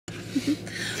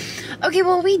Okay,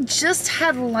 well, we just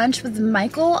had lunch with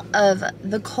Michael of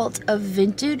the Cult of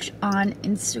Vintage on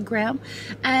Instagram,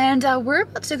 and we're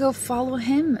about to go follow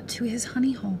him to his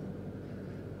honey hole,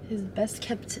 his best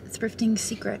kept thrifting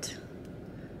secret.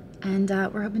 And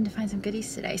we're hoping to find some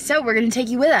goodies today. So we're gonna take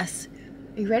you with us.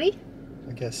 Are you ready?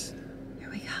 I guess. Here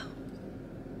we go.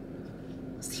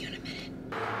 We'll see you in a minute.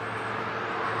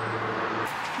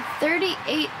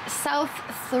 38 South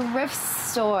Thrift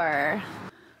Store.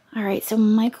 All right, so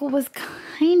Michael was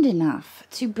kind enough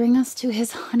to bring us to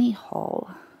his honey hole.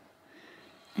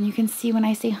 And you can see when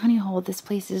I say honey hole, this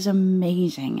place is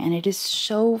amazing. And it is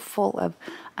so full of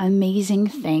amazing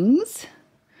things.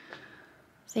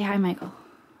 Say hi, Michael.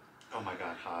 Oh my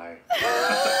God, hi.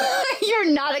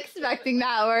 You're not expecting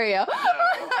that, were you? No,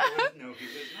 he was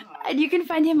not. And you can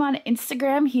find him on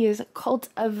Instagram. He is Cult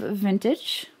of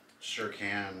Vintage. Sure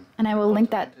can. And I will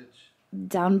link that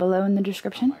down below in the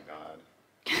description. Oh my God.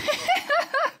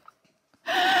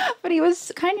 But he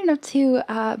was kind enough to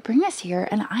bring us here,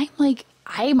 and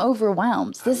I'm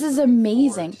overwhelmed. This is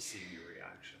amazing. To see your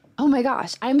reaction. Oh my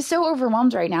gosh, I'm so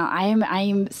overwhelmed right now.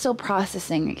 I'm still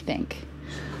processing, I think.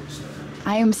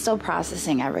 I am still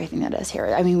processing everything that is here.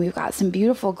 I mean, we've got some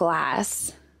beautiful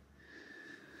glass.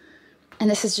 And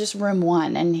this is just room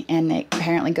one, and it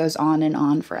apparently goes on and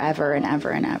on forever and ever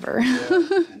and ever. Yeah,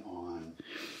 and on.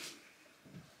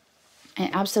 I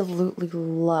absolutely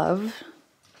love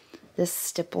this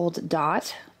stippled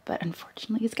dot, but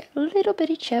unfortunately it's got a little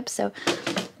bitty chip, so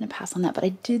I'm gonna pass on that. But I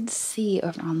did see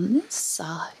over on this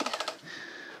side,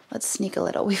 let's sneak a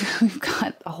little. We've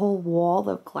got a whole wall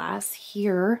of glass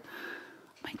here.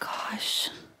 Oh my gosh,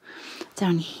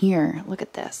 down here, look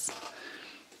at this.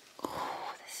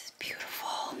 Oh, this is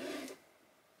beautiful.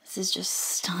 This is just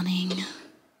stunning.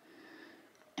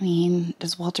 I mean,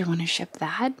 does Walter want to ship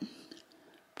that?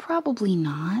 Probably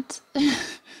not.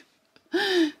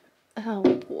 Oh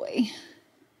boy.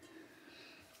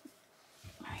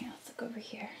 Alright, let's look over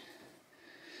here.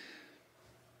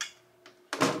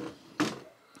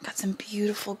 Got some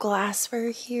beautiful glassware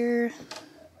here.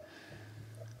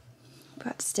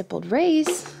 Got stippled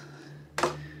rays.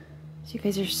 So you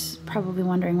guys are probably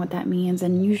wondering what that means.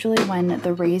 And usually when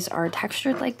the rays are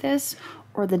textured like this,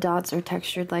 or the dots are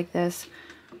textured like this,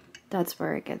 that's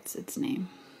where it gets its name.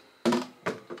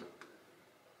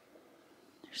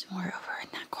 There's more over in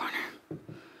that corner.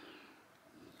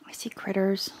 I see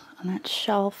critters on that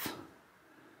shelf.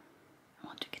 I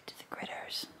want to get to the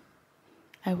critters.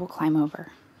 I will climb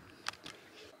over.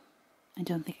 I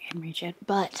don't think I can reach it,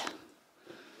 but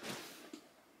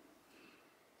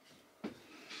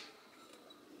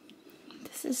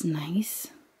this is nice.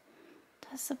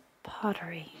 That's a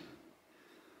pottery.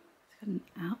 It's got an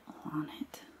owl on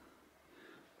it.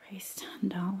 Price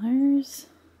 $10.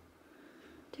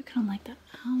 I do kind of like that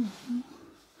owl.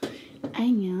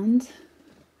 And I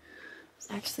was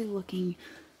actually looking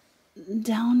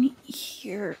down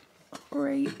here,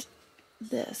 right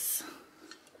this.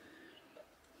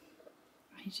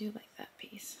 I do like that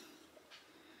piece.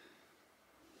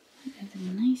 That is a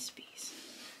nice piece.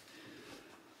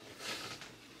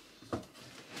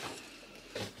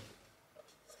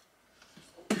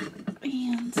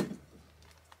 And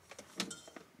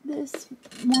this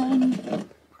one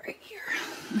right here.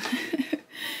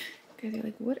 Guys are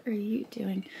like, what are you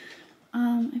doing?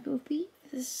 I believe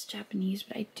this is Japanese,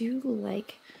 but I do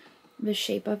like the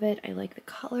shape of it. I like the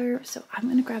color, so I'm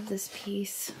gonna grab this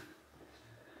piece.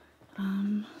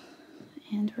 And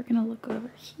we're gonna look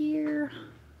over here.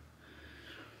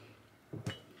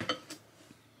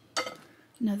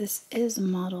 Now this is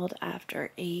modeled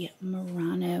after a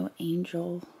Murano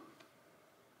angel.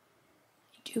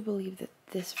 I do believe that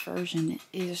this version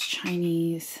is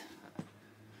Chinese.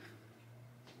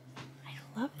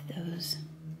 I love those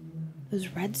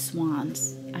red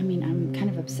swans. I mean, I'm kind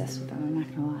of obsessed with them, I'm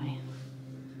not gonna lie.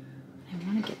 I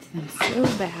want to get to them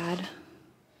so bad.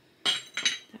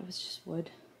 That was just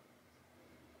wood.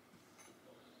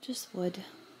 Just wood.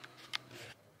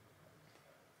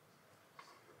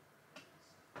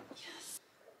 Yes.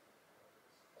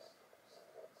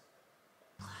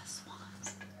 Glass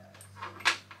swans.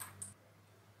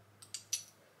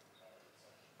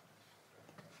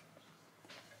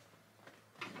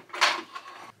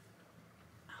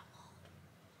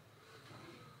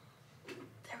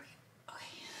 There we go. Okay.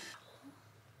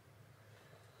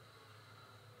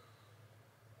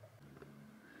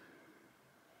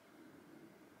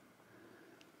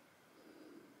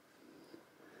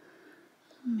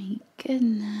 Oh my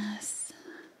goodness.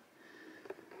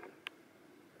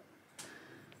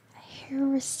 A hair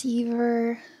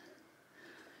receiver.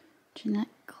 Jeanette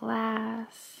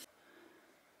glass.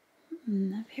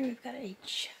 And up here we've got a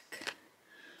check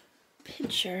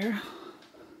picture.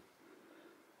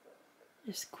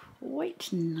 It's quite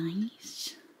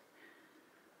nice.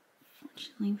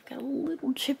 Fortunately, we've got a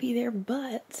little chippy there,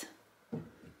 but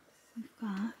we've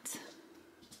got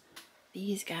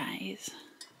these guys.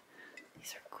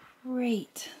 These are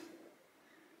great.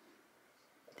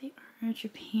 They are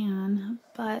Japan,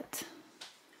 but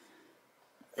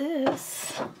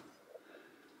this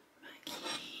back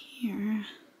here,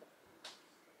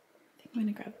 I think I'm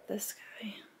gonna grab this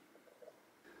guy.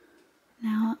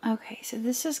 Now, okay, so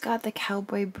this has got the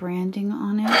cowboy branding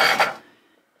on it,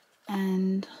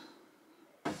 and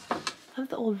I love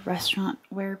the old restaurant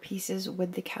wear pieces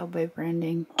with the cowboy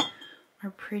branding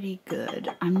are pretty good.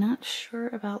 I'm not sure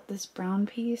about this brown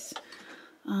piece.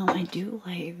 I do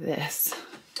like this.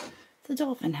 It's a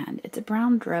dolphin head. It's a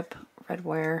brown drip, red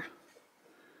wear.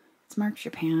 It's marked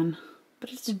Japan,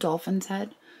 but it's a dolphin's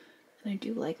head, and I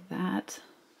do like that.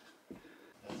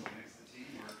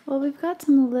 Well, we've got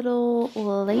some little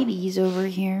ladies over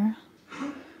here.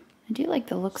 I do like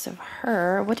the looks of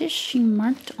her. What is she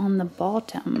marked on the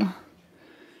bottom?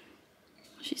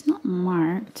 She's not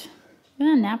marked.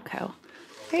 Napco.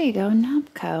 There you go,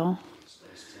 Napco.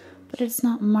 But it's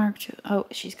not marked. Oh,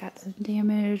 she's got some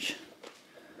damage.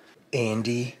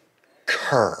 Andy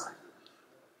Kerr.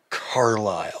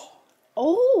 Carlisle.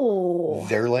 Oh!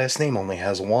 Their last name only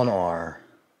has one R.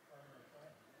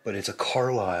 But it's a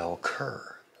Carlisle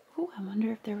Kerr. Oh, I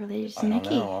wonder if they're related to I Nikki.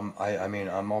 don't know. I mean,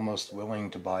 I'm almost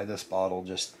willing to buy this bottle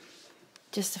just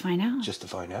to find out. Just to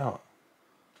find out.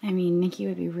 I mean, Nikki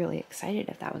would be really excited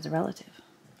if that was a relative.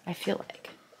 I feel like.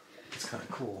 It's kind of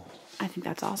cool. I think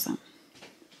that's awesome.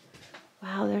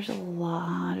 Wow, there's a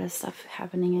lot of stuff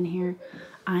happening in here.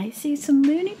 I see some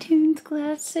Looney Tunes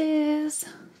glasses.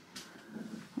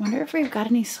 I wonder if we've got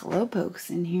any Slowpokes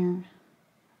in here.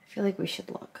 I feel like we should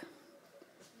look.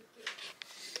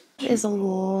 There's a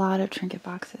lot of trinket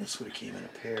boxes. This would have came in a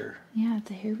pair. Yeah,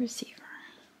 it's a hair receiver.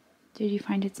 Did you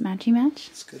find its matchy match?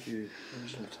 It's got the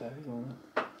original tag on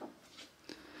it.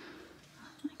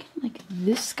 I kind of like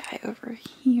this guy over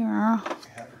here. I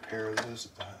have a pair of those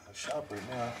at the shop right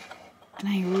now. And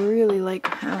I really like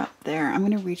her up there. I'm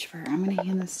going to reach for her. I'm going to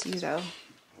hand this to you, though.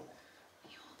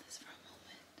 You hold this for a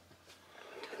moment.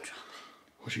 Don't drop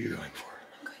it. What are you going for?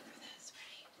 I'm going for this.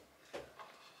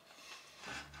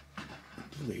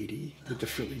 Ready? The lady with the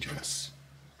frilly dress.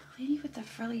 The lady with the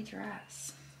frilly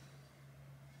dress.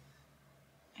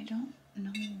 I don't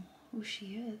know who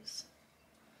she is,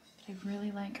 but I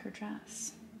really like her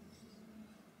dress.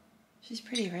 She's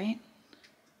pretty, right?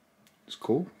 It's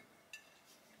cool.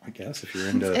 I guess if you're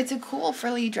into it's a cool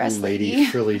frilly dress lady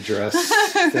frilly dress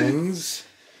things.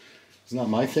 It's not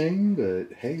my thing,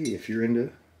 but hey, if you're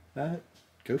into that,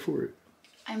 go for it.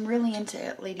 I'm really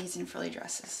into ladies in frilly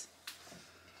dresses.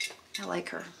 I like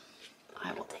her.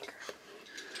 I will take her.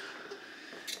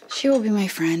 She will be my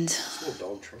friend. This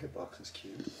little dog trinket box is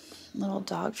cute. Little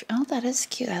dog. Oh, that is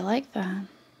cute. I like that.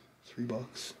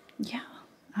 $3. Yeah,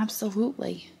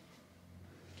 absolutely.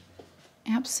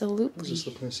 Absolutely. I was just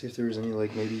looking to see if there was any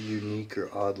like maybe unique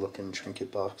or odd looking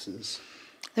trinket boxes.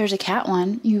 There's a cat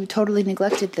one. You totally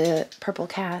neglected the purple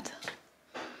cat.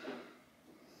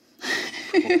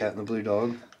 Purple cat and the blue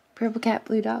dog. Purple cat,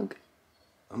 blue dog.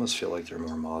 I almost feel like they're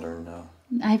more modern now.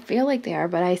 I feel like they are,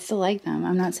 but I still like them.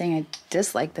 I'm not saying I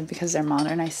dislike them because they're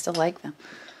modern. I still like them.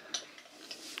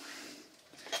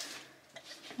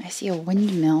 I see a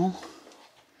windmill.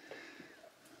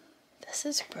 This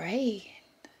is great.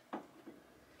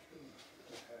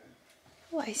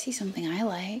 Oh, I see something I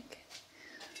like.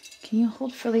 Can you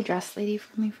hold frilly dress lady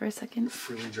for me for a second?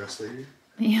 Frilly dress lady?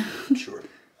 Yeah. Sure.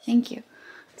 Thank you.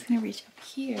 I'm just gonna reach up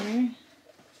here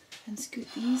and scoot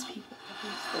these people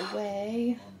out of the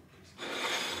way.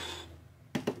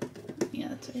 Yeah,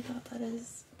 that's what I thought. That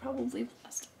is probably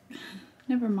plastic.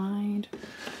 Never mind.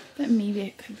 But maybe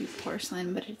it could be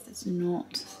porcelain, but it is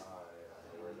not.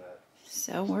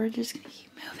 So we're just gonna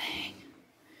keep moving.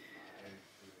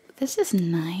 This is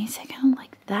nice. I kind of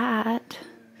like that.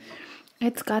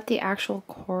 It's got the actual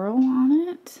coral on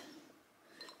it.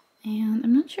 And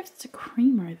I'm not sure if it's a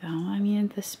creamer though. I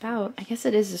mean, the spout, I guess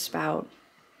it is a spout.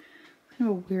 Kind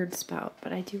of a weird spout,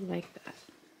 but I do like that.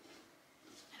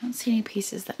 I don't see any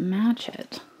pieces that match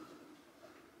it.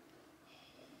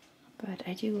 But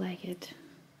I do like it.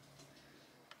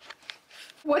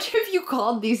 What have you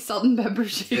called these salt and pepper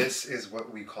shakes? This is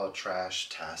what we call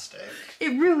trash-tastic.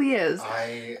 It really is.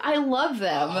 I love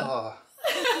them.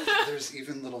 There's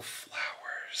even little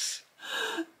flowers.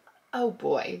 Oh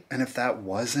boy. And if that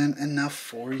wasn't enough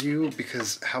for you,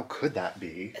 because how could that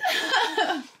be?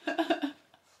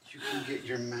 You can get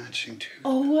your matching too.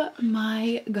 Oh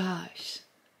my gosh.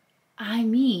 I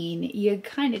mean, you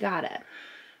kind of got it.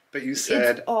 But you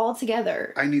said It's all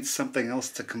together. I need something else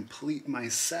to complete my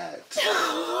set.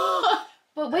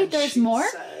 But wait, And there's she more?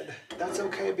 said, that's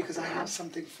okay because I have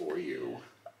something for you.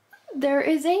 There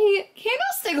is a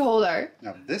candlestick holder.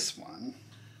 Now this one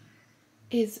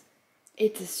It's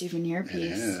a souvenir it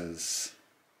piece. is.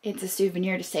 It's a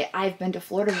souvenir to say I've been to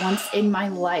Florida once in my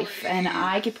life and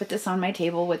I could put this on my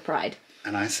table with pride.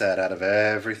 And I said, out of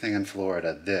everything in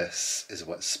Florida, this is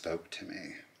what spoke to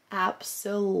me.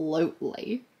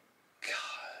 Absolutely.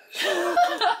 Gosh.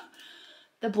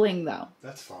 The bling though.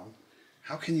 That's fun.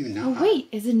 How can you Oh not? wait,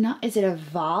 is it not? Is it a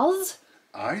vase?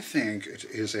 I think it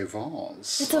is a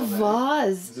vase. It's a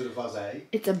vase. Is it a vase?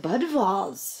 It's a bud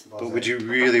vase. But would you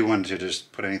really want to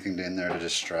just put anything in there to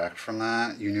distract from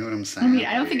that? You knew what I'm saying? I mean,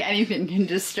 I don't think anything can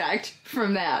distract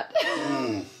from that.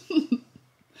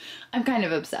 I'm kind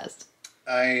of obsessed.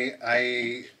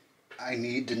 I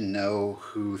need to know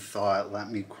who thought,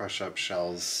 let me crush up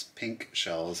shells, pink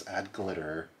shells, add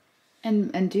glitter.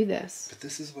 And do this. But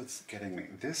this is what's getting me.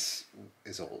 This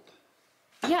is old.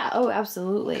 Yeah, oh,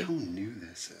 absolutely. How new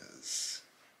this is.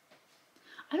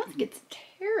 I don't think it's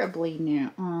terribly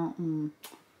new. Look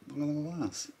at the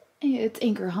glass. It's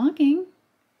anchor honking. Look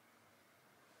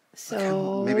how-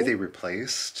 So maybe they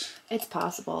replaced. it's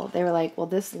possible. They were like, well,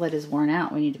 this lid is worn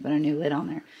out. We need to put a new lid on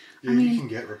there. Yeah, you can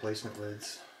get replacement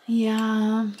lids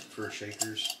Yeah. for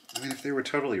shakers. I mean, if they were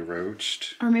totally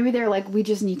roached. Or maybe they're like, we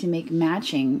just need to make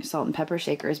matching salt and pepper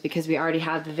shakers because we already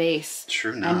have the vase.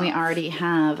 True And we enough. already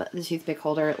have the toothpick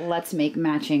holder. Let's make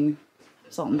matching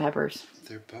salt and peppers.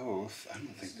 They're both. I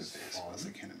don't think the vase was. I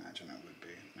can't imagine it would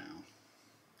be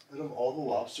now. Out of all the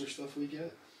lobster stuff we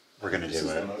get, We're going to this do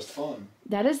is the it. most fun.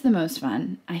 That is the most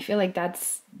fun. I feel like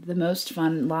that's the most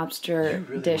fun lobster You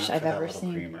really dish went I've for that ever little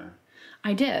seen. creamer.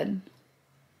 I did.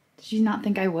 Did you not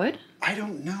think I would? I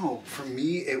don't know. For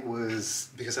me, it was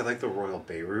because I like the Royal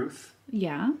Bayreuth.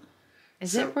 Yeah.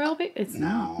 Is So- it Royal Bay? It's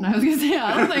No. not. No, I was gonna say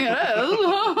I don't think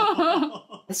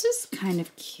it is. This is kind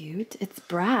of cute. It's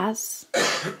brass.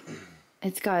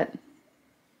 It's got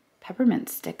peppermint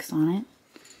sticks on it.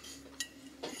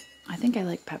 I think I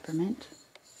like peppermint.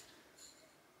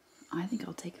 I think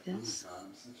I'll take this.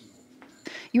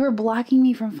 You were blocking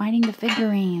me from finding the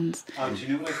figurines. Do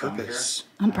you know what I found here? Purpose.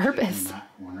 On Actually, in purpose. that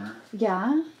corner.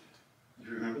 Yeah. You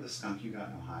remember the skunk you got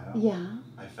in Ohio? Yeah.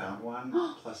 I found one,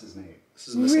 plus his mate. This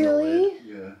is missing a Really? lid.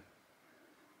 Yeah.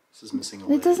 This is missing a It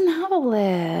lid. doesn't have a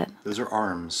lid. Those are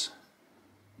arms.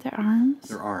 Their arms.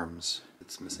 They're arms.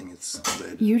 It's missing its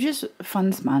lid. You just fun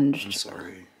I'm sponged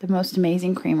sorry. the most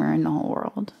amazing creamer in the whole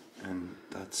world. And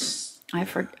that's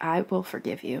I will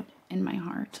forgive you in my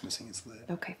heart. missing its lid.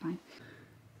 Okay, fine.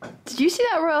 Did you see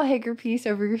that Royal Hager piece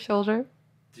over your shoulder?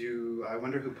 I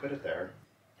wonder who put it there.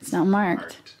 It's not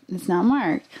marked. It's not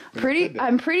marked.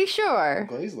 I'm pretty sure.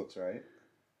 Glaze looks right.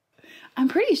 I'm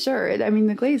pretty sure. I mean,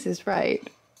 the glaze is right.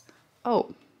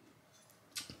 Oh.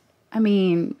 I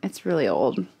mean, it's really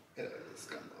old. It is.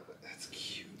 I love it. That's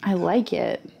cute. I like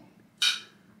it.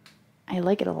 I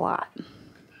like it a lot.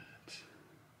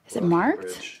 Is it marked?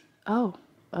 Bridge. Oh.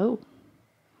 Oh.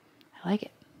 I like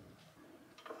it.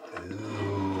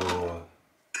 Ooh.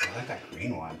 I like that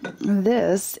green one.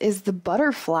 This is the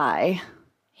butterfly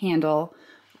handle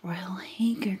Royal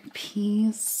Hager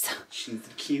piece. She's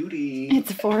a cutie.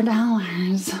 It's $4.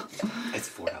 It's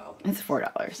 $4. It's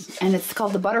 $4. And it's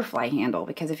called the butterfly handle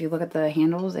because if you look at the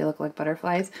handles, they look like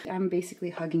butterflies. I'm basically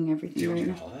hugging everything right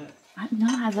now. it? No,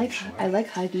 I like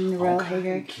hugging the Royal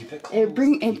Hager. Keep it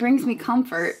It brings me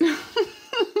comfort.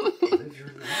 Live your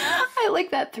life. I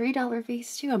like that $3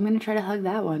 vase too. I'm gonna try to hug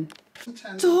that one.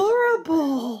 $10.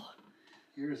 Adorable.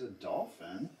 Here's a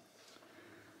dolphin.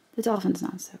 The dolphin's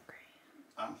not so great.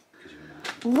 Oh, could you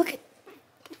imagine Look at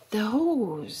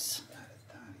those.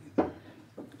 that either?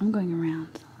 I'm going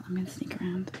around. I'm gonna sneak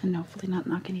around and hopefully not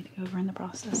knock anything over in the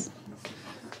process.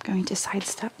 I'm going to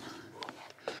sidestep.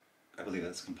 I believe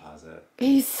that's composite.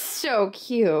 He's so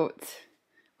cute.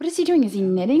 What is he doing? Is he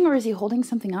knitting or is he holding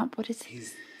something up? What is he?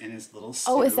 He's in his little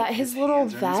suit. Oh, is that his little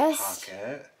hands are in his vest?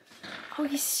 pocket. Oh,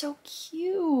 he's so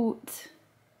cute.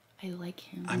 I like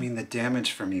him. I mean, the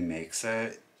damage for me makes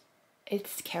it.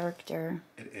 It's character.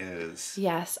 It is.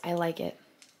 Yes, I like it.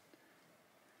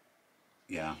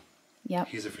 Yeah. Yep.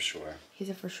 He's a for sure. He's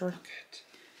a for sure. Good.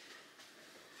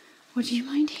 Would you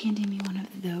mind handing me one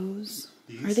of those?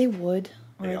 Are These? they wood?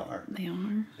 They are. They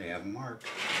are? They have marked.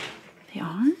 They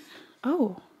are?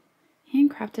 Oh.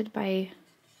 Handcrafted by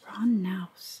Ron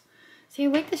Naus. See, I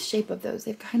like the shape of those.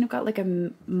 They've kind of got like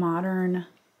a modern...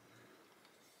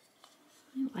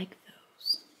 I like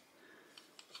those.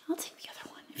 I'll take the other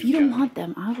one. If you don't want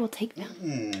them, I will take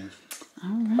them.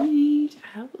 All right,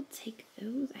 I will take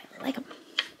those. I like them.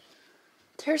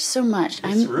 There's so much.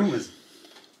 This room is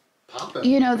popping.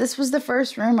 You know, this was the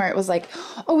first room where it was like,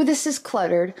 oh, this is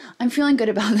cluttered. I'm feeling good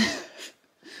about this.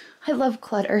 I love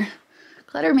clutter.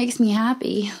 Clutter makes me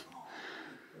happy.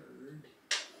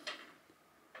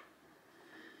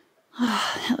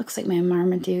 Oh, that looks like my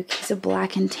Marmaduke. He's a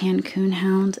black and tan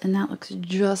coonhound, and that looks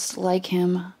just like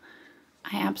him.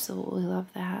 I absolutely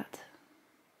love that.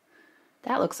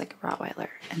 That looks like a Rottweiler,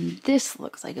 and this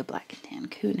looks like a black and tan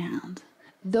coonhound.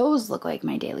 Those look like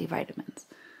my daily vitamins.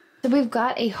 So we've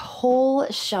got a whole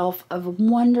shelf of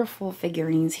wonderful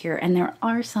figurines here, and there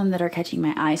are some that are catching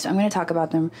my eye, so I'm going to talk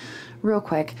about them real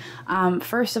quick.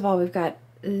 First of all, we've got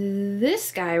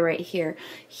this guy right here.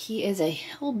 He is a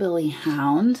hillbilly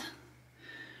hound.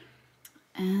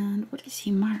 And what is he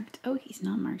marked? Oh, he's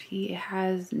not marked. He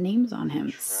has names on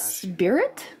him.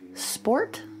 Spirit?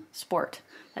 Sport? Sport.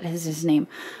 That is his name.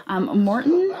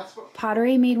 Morton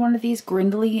Pottery made one of these.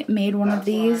 Grindley made one of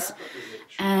these.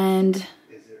 And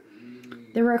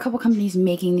there were a couple companies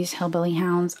making these hillbilly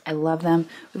hounds. I love them.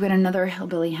 We've got another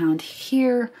hillbilly hound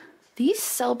here. These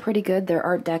sell pretty good. They're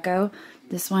Art Deco.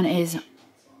 This one is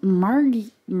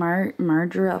Margera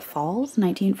Falls,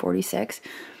 1946.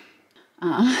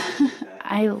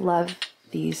 I love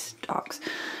these dogs.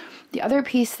 The other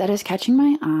piece that is catching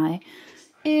my eye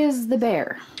is the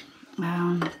bear.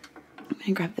 I'm going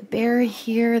to grab the bear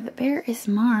here. The bear is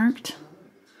marked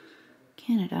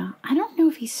Canada. I don't know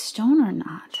if he's stone or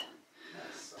not,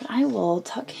 but I will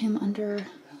tuck him under.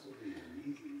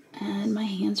 And my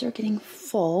hands are getting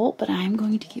full, but I'm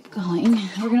going to keep going.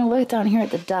 We're going to look down here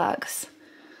at the ducks.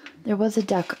 There was a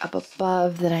duck up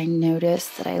above that I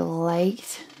noticed that I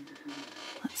liked.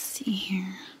 Let's see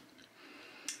here.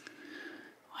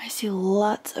 I see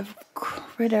lots of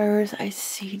critters. I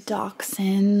see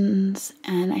dachshunds,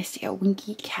 and I see a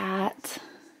winky cat.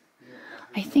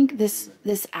 I think this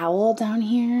owl down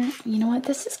here, you know what?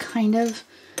 This is kind of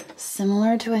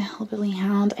similar to a hillbilly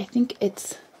hound. I think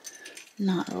it's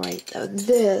not right though.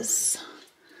 This,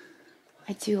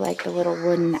 I do like the little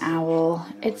wooden owl.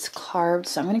 It's carved,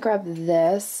 so I'm gonna grab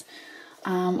this.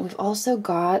 We've also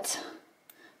got,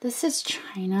 this is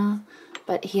China,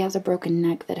 but he has a broken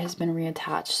neck that has been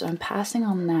reattached, so I'm passing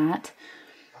on that.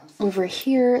 Over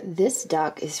here, this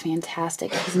duck is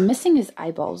fantastic. He's missing his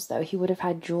eyeballs though. He would have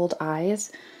had jeweled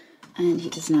eyes, and he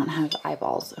does not have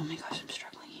eyeballs. Oh my gosh, I'm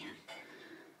struggling here.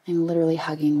 I'm literally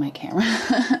hugging my camera.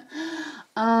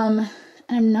 And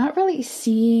I'm not really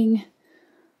seeing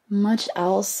much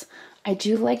else. I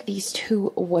do like these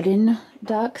two wooden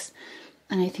ducks,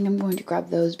 and I think I'm going to grab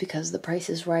those because the price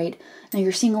is right. Now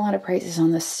you're seeing a lot of prices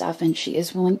on this stuff, and she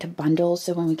is willing to bundle,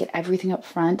 so when we get everything up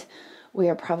front, we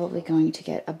are probably going to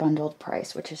get a bundled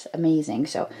price, which is amazing.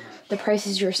 So the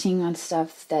prices you're seeing on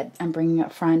stuff that I'm bringing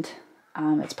up front,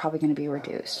 it's probably going to be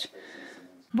reduced.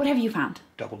 What have you found?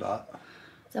 Double Dot.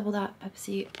 Double Dot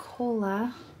Pepsi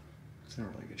Cola. It's in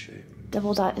really good shape.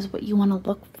 Double Dot is what you want to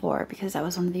look for, because that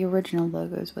was one of the original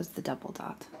logos, was the double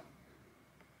dot.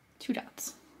 2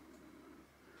 dots.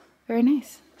 Very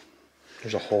nice.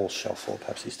 There's a whole shelf full of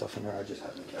Pepsi stuff in there. I just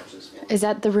haven't kept this one. Is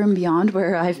that the room beyond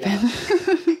where I've been?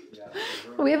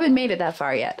 We haven't made it that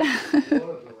far yet.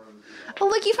 Oh,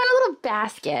 look, you found a little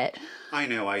basket. I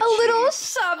know, A little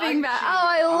shopping basket. Oh,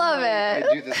 I love it.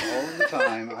 I do this all the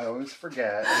time. I always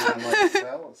forget. And I'm like,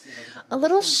 well, let's see if I can... A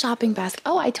little shopping basket.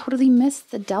 Oh, I totally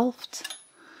missed the Delft.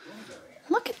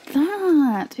 Look at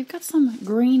that. We've got some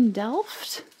green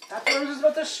Delft. That's what I was just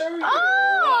about to show you.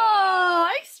 Oh,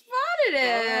 I spotted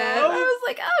it. I was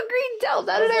like, oh, green Delft.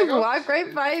 How did I walk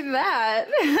right by that?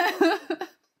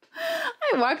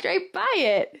 I walked right by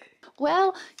it.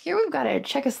 Well, here we've got a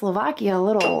Czechoslovakia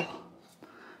little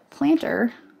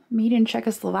planter made in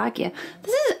Czechoslovakia.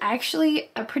 This is actually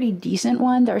a pretty decent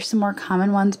one. There are some more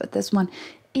common ones, but this one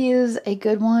is a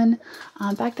good one.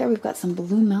 Back there we've got some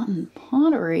Blue Mountain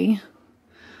pottery.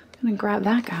 I'm gonna grab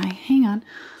that guy. Hang on.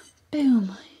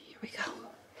 Boom. Here we go.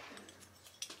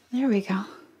 There we go.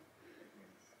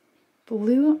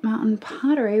 Blue Mountain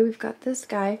pottery. We've got this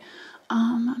guy.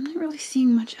 I'm not really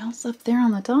seeing much else up there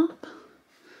on the top,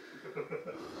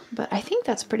 but I think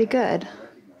that's pretty good.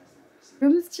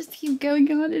 Rooms just keep going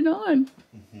on and on.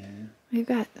 Mm-hmm. We've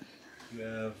got... You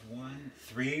have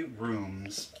 3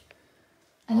 rooms.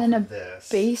 And then a this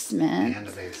basement. And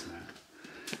a basement.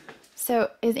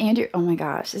 So is Andrew... Oh my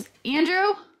gosh. Is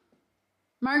Andrew?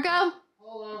 Marco?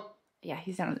 Hello. Yeah,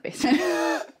 he's down in the basement.